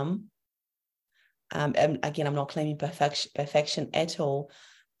better mom. And again, I'm not claiming perfection at all.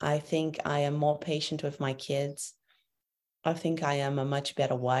 I think I am more patient with my kids. I think I am a much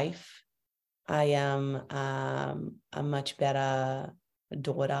better wife. I am a much better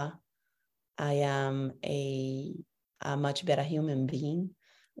daughter. I am a much better human being.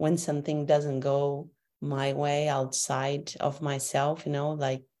 When something doesn't go my way outside of myself,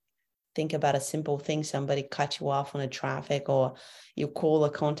 like think about a simple thing, somebody cut you off on a traffic, or you call a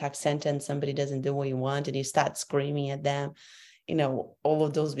contact center and somebody doesn't do what you want and you start screaming at them. All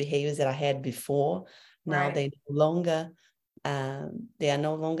of those behaviors that I had before, now Right. they are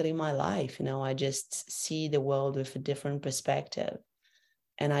no longer in my life. I just see the world with a different perspective,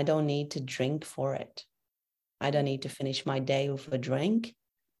 and I don't need to drink for it. I don't need to finish my day with a drink.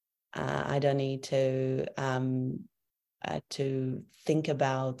 I don't need to think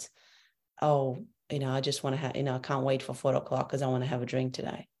about, I just want to have, I can't wait for 4 o'clock because I want to have a drink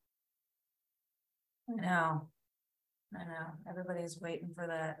today. I know. Everybody's waiting for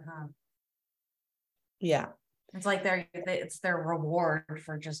that, huh? Yeah. It's like it's their reward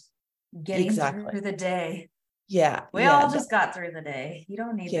for just getting Exactly. through the day. Yeah. We all just got through the day. You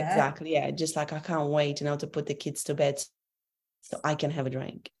don't need that. Exactly. Yeah. Just like I can't wait, to put the kids to bed so I can have a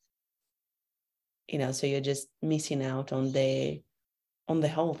drink. So you're just missing out on the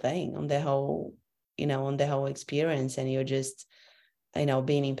whole thing, on the whole experience. And you're just,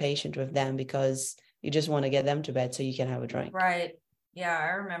 being impatient with them because you just want to get them to bed so you can have a drink. Right. Yeah. I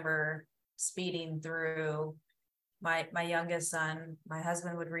remember speeding through my youngest son. My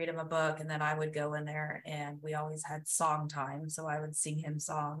husband would read him a book and then I would go in there, and we always had song time. So I would sing him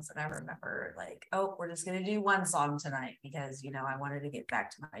songs, and I remember like, oh, we're just going to do one song tonight because, I wanted to get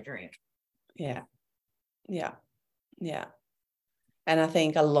back to my drink. Yeah. Yeah. Yeah. And I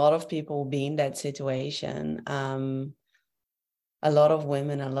think a lot of people will be in that situation. A lot of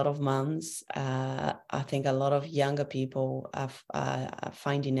women, a lot of moms, I think a lot of younger people are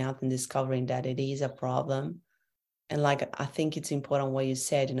finding out and discovering that it is a problem. And I think it's important what you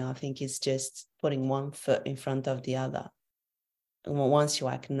said, I think it's just putting one foot in front of the other. And once you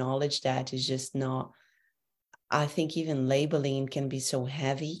acknowledge that, it's just not, I think even labeling can be so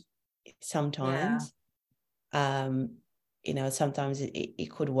heavy sometimes. Yeah. Sometimes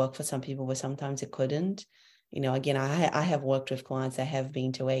it could work for some people, but sometimes it couldn't. Again, I have worked with clients that have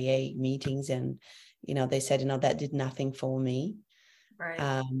been to AA meetings, and, they said, that did nothing for me.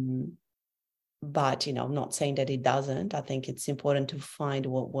 Right. But, I'm not saying that it doesn't. I think it's important to find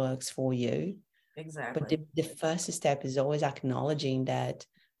what works for you. Exactly. But the first step is always acknowledging that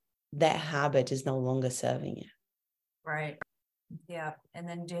habit is no longer serving you. Right. Yeah. And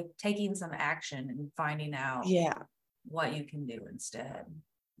then taking some action and finding out what you can do instead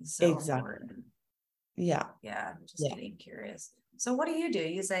is so important. Yeah. Yeah. Just getting curious. So what do?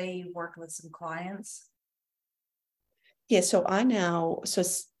 You say you worked with some clients? Yeah. So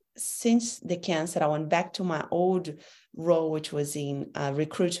since the cancer, I went back to my old role, which was in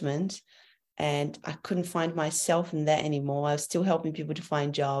recruitment, and I couldn't find myself in that anymore. I was still helping people to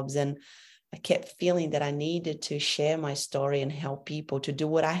find jobs, and I kept feeling that I needed to share my story and help people to do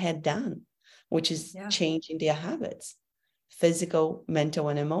what I had done, which is changing their habits, physical, mental,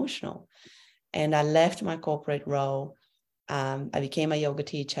 and emotional. And I left my corporate role. I became a yoga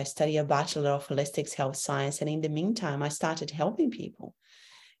teacher. I studied a Bachelor of Holistic Health Science. And in the meantime, I started helping people.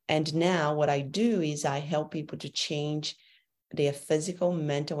 And now what I do is I help people to change their physical,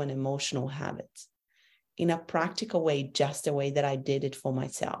 mental, and emotional habits in a practical way, just the way that I did it for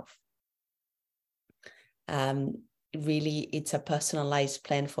myself. Really, it's a personalized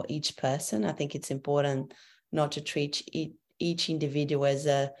plan for each person. I think it's important not to treat each individual as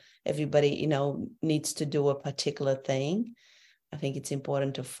everybody, needs to do a particular thing. I think it's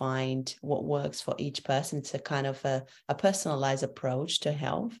important to find what works for each person. It's a kind of a personalized approach to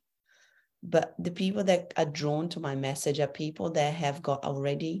health. But the people that are drawn to my message are people that have got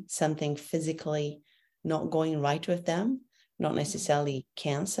already something physically not going right with them, not necessarily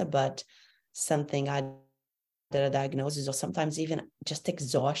cancer, but something either a diagnosis or sometimes even just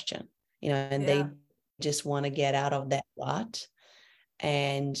exhaustion, and they just want to get out of that rut.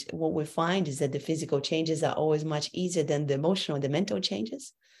 And what we find is that the physical changes are always much easier than the emotional and the mental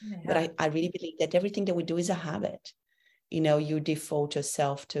changes. But I really believe that everything that we do is a habit. You default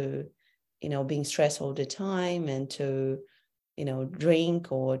yourself to, being stressed all the time and to,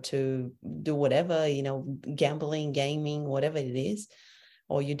 drink or to do whatever, gambling, gaming, whatever it is.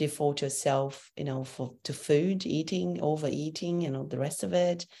 Or you default yourself, to food, eating, overeating, the rest of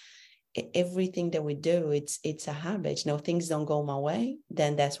it. Everything that we do, it's a habit. Things don't go my way,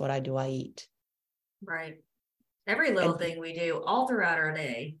 then that's what I do. I eat. Right. Every little thing we do all throughout our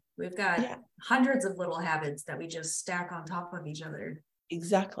day, we've got hundreds of little habits that we just stack on top of each other.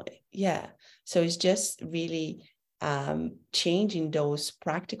 Exactly. Yeah. So it's just really changing those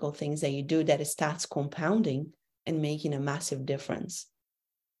practical things that you do, that it starts compounding and making a massive difference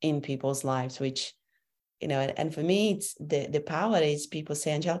in people's lives, which, and for me, it's the power is people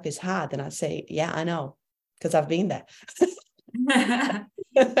say, Angelica, it's hard. And I say, yeah, I know, because I've been there.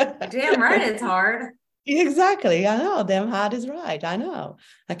 Damn right, it's hard. Exactly. I know. Damn hard is right. I know.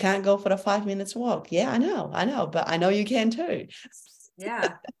 I can't go for the 5 minutes walk. Yeah, I know. But I know you can too.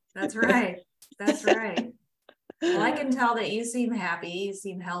 Yeah, that's right. That's right. Well, I can tell that you seem happy, you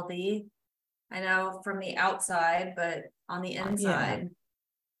seem healthy. I know from the outside, but on the inside,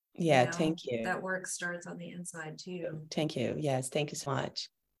 Yeah, thank you. that work starts on the inside too. Thank you. Yes, thank you so much.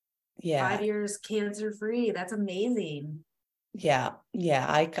 Yeah. 5 years cancer free. That's amazing. Yeah.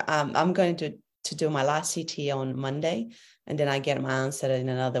 I'm going to do my last CT on Monday, and then I get my answer in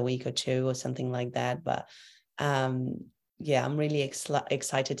another week or two or something like that. But yeah, I'm really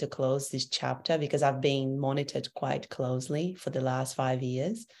excited to close this chapter, because I've been monitored quite closely for the last 5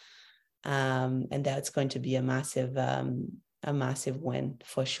 years. And that's going to be a massive win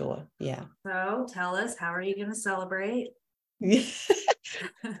for sure. Yeah. So tell us, how are you going to celebrate?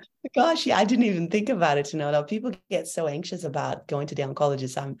 Gosh, yeah, I didn't even think about it. That people get so anxious about going to the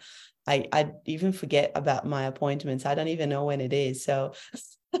oncologist. I even forget about my appointments. I don't even know when it is. So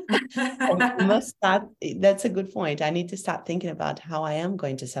I must start. That's a good point. I need to start thinking about how I am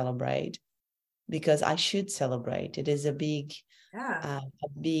going to celebrate, because I should celebrate. It is a big, it's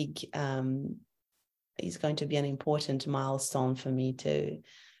going to be an important milestone for me to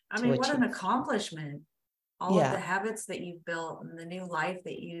what achieve. an accomplishment. All of the habits that you've built and the new life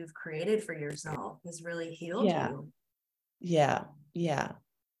that you've created for yourself has really healed you. Yeah.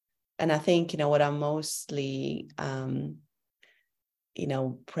 And I think, what I'm mostly,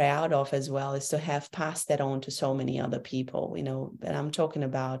 proud of as well is to have passed that on to so many other people, and I'm talking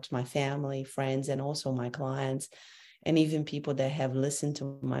about my family, friends, and also my clients, and even people that have listened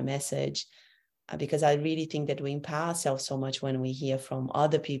to my message, because I really think that we empower ourselves so much when we hear from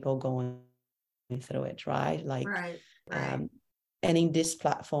other people going through it, right? Right. And in this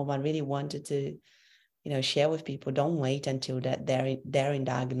platform, I really wanted to, share with people, don't wait until that they're in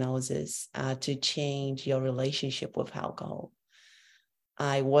diagnosis to change your relationship with alcohol.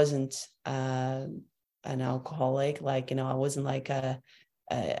 I wasn't an alcoholic, I wasn't like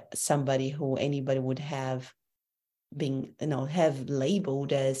somebody who anybody would have been, have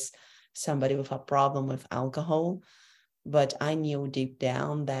labeled as somebody with a problem with alcohol. But I knew deep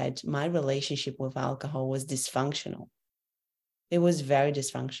down that my relationship with alcohol was dysfunctional. It was very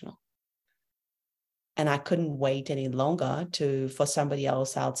dysfunctional. And I couldn't wait any longer for somebody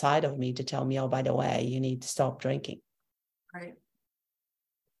else outside of me to tell me, oh, by the way, you need to stop drinking. Right.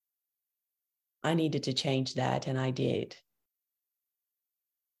 I needed to change that, and I did.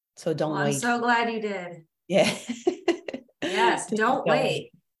 So don't wait. I'm so glad you did. Yeah. Yes. Don't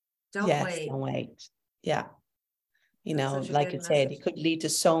wait. Don't wait. Don't wait. Yeah. Like you said, it could lead to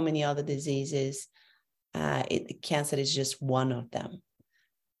so many other diseases. Cancer is just one of them.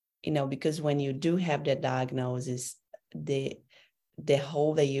 Because when you do have that diagnosis, the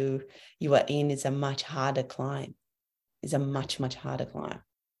hole that you are in is a much harder climb. It's a much, much harder climb.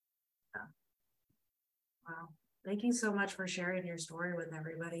 Wow. Thank you so much for sharing your story with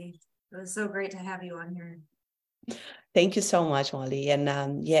everybody. It was so great to have you on here. Thank you so much, Molly.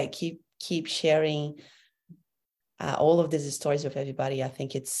 And keep sharing all of these stories with everybody. I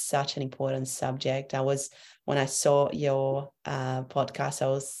think it's such an important subject. When I saw your podcast, I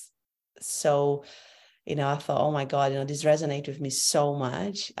was so, I thought, oh my God, this resonated with me so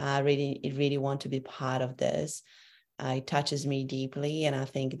much. I really want to be part of this. It touches me deeply. And I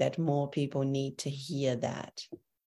think that more people need to hear that.